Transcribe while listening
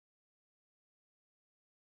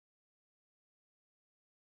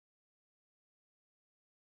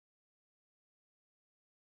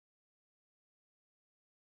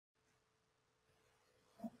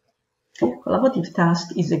Collaborative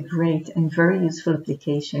Task is a great and very useful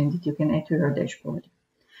application that you can add to your dashboard.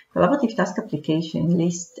 Collaborative Task application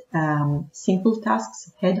lists simple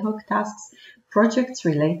tasks, ad hoc tasks,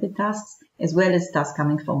 projects-related tasks, as well as tasks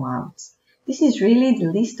coming from routes. This is really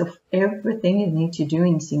the list of everything you need to do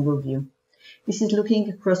in single view. This is looking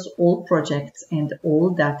across all projects and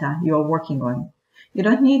all data you are working on. You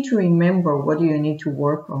don't need to remember what you need to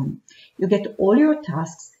work on. You get all your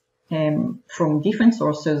tasks from different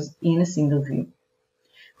sources in a single view.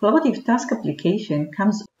 Collaborative Task application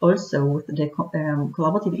comes also with the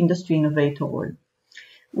Collaborative Industry Innovator role,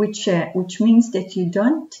 which means that you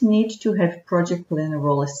don't need to have project planner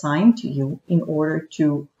role assigned to you in order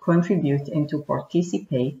to contribute and to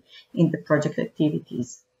participate in the project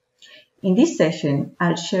activities. In this session,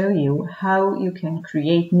 I'll show you how you can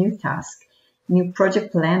create new tasks, new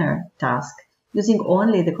project planner task using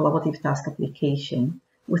only the Collaborative Task application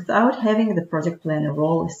without having the project planner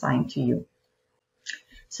role assigned to you.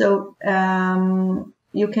 So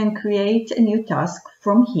you can create a new task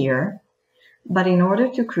from here, but in order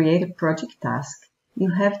to create a project task,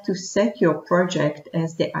 you have to set your project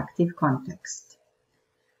as the active context.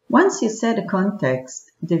 Once you set a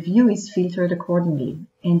context, the view is filtered accordingly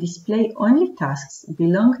and display only tasks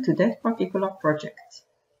belong to that particular project.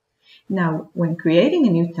 Now, when creating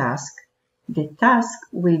a new task, the task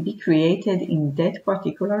will be created in that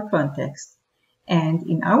particular context. And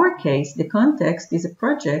in our case, the context is a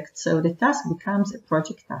project, so the task becomes a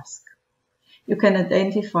project task. You can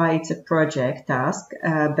identify it's a project task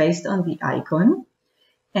based on the icon.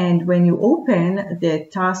 And when you open the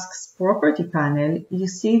tasks property panel, you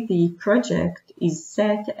see the project is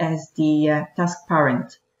set as the task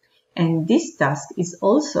parent. And this task is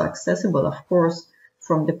also accessible, of course,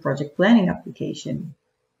 from the project planning application.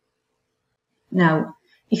 Now,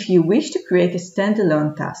 if you wish to create a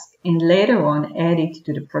standalone task and later on add it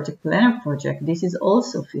to the project planner project, this is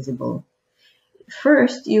also feasible.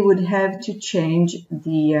 First, you would have to change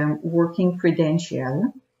the working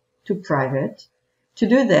credential to private. To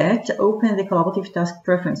do that, open the Collaborative Task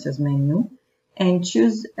Preferences menu and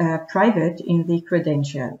choose Private in the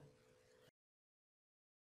credential.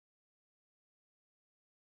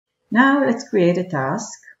 Now let's create a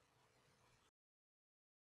task.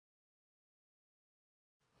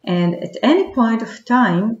 And at any point of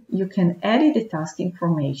time, you can edit the task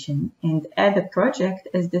information and add the project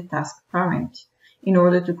as the task parent in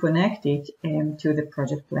order to connect it to the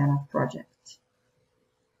project planner project.